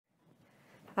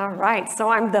All right, so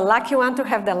I'm the lucky one to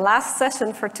have the last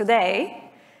session for today.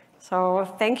 So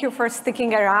thank you for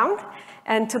sticking around.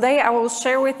 And today I will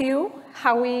share with you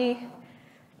how we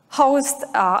host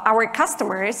our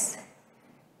customers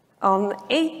on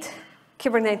 8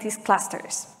 Kubernetes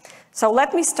clusters. So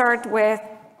let me start with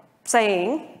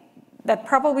saying that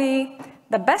probably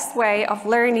the best way of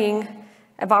learning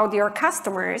about your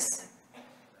customer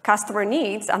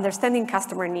needs, understanding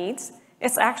customer needs,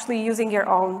 is actually using your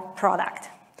own product.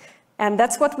 And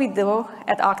that's what we do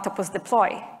at Octopus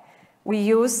Deploy. We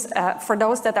use, for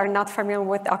those that are not familiar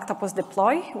with Octopus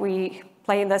Deploy, we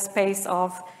play in the space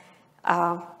of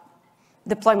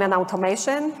deployment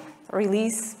automation,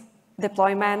 release,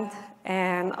 deployment,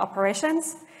 and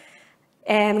operations.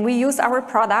 And we use our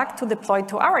product to deploy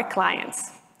to our clients.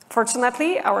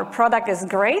 Fortunately, our product is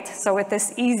great, so it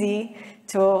is easy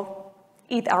to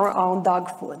eat our own dog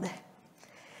food.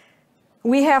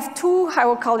 We have 2, I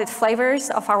will call it, flavors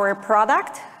of our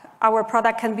product. Our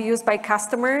product can be used by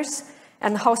customers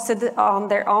and hosted on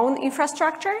their own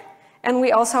infrastructure. And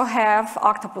we also have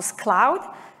Octopus Cloud,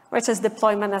 which is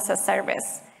deployment as a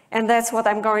service. And that's what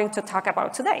I'm going to talk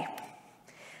about today.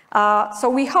 So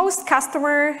we host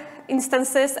customer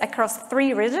instances across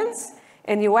 3 regions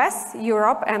in US,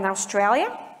 Europe, and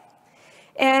Australia.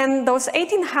 And those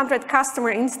 1,800 customer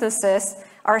instances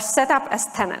are set up as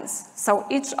tenants. So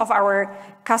each of our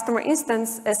customer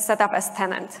instances is set up as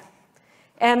tenant.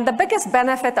 And the biggest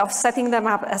benefit of setting them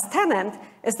up as tenant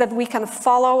is that we can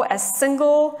follow a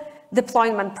single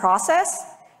deployment process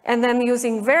and then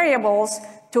using variables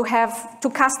to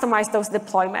customize those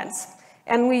deployments.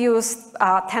 And we use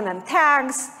tenant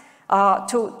tags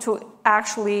to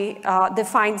actually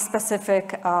define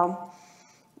specific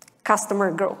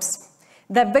customer groups.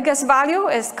 The biggest value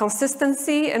is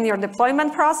consistency in your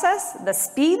deployment process, the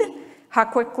speed, how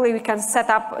quickly we can set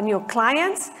up new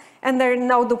clients, and there's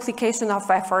no duplication of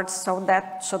efforts, so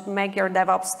that should make your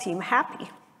DevOps team happy.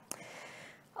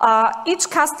 Each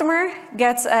customer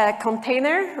gets a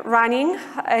container running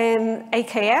in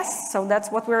K8s, so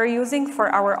that's what we're using for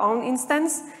our own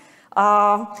instance.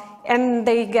 And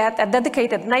they get a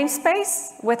dedicated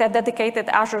namespace with a dedicated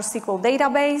Azure SQL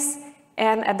database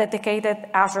and a dedicated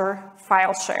Azure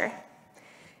file share.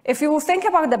 If you will think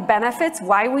about the benefits,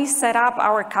 why we set up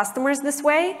our customers this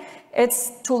way,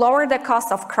 it's to lower the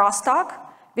cost of crosstalk,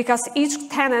 because each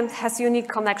tenant has unique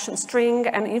connection string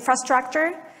and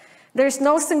infrastructure. There's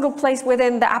no single place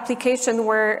within the application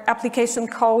where application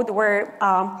code where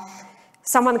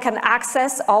someone can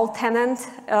access all tenant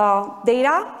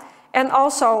data. And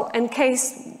also, in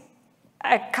case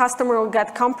a customer will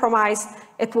get compromised,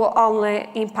 it will only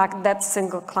impact that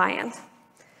single client.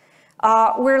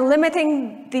 We're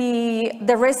limiting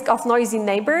the risk of noisy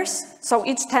neighbors. So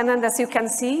each tenant, as you can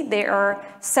see, they are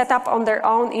set up on their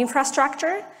own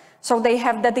infrastructure. So they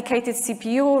have dedicated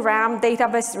CPU, RAM,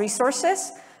 database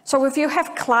resources. So if you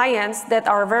have clients that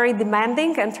are very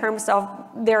demanding in terms of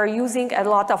they're using a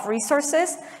lot of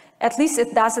resources, at least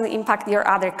it doesn't impact your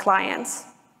other clients.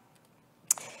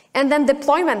 And then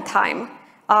deployment time.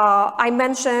 I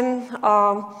mentioned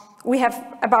we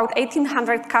have about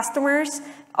 1,800 customers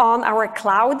on our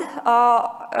cloud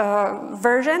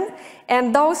version,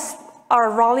 and those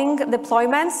are rolling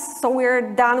deployments, so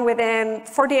we're done within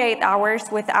 48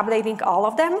 hours with updating all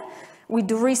of them. We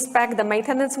do respect the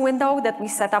maintenance window that we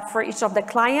set up for each of the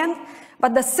client,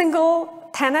 but the single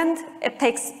tenant, it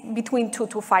takes between 2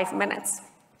 to 5 minutes.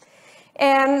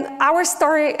 And our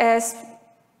story is,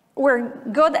 we're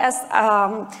good as,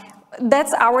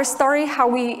 that's our story, how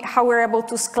we're able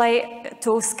to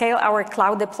scale our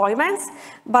cloud deployments,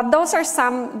 but those are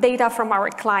some data from our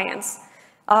clients.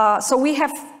 So we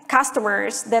have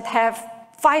customers that have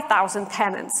 5,000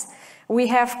 tenants. We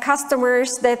have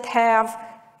customers that have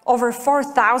over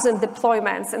 4,000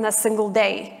 deployments in a single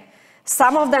day.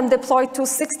 Some of them deploy to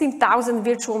 16,000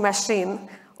 virtual machines,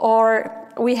 or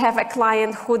we have a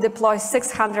client who deploys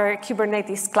 600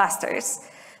 Kubernetes clusters.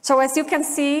 So as you can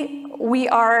see, we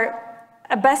are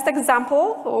a best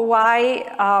example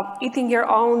why eating your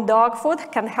own dog food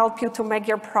can help you to make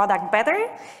your product better.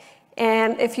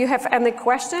 And if you have any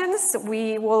questions,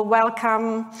 we will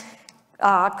welcome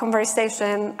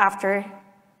conversation after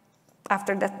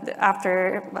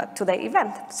today's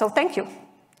event. So thank you.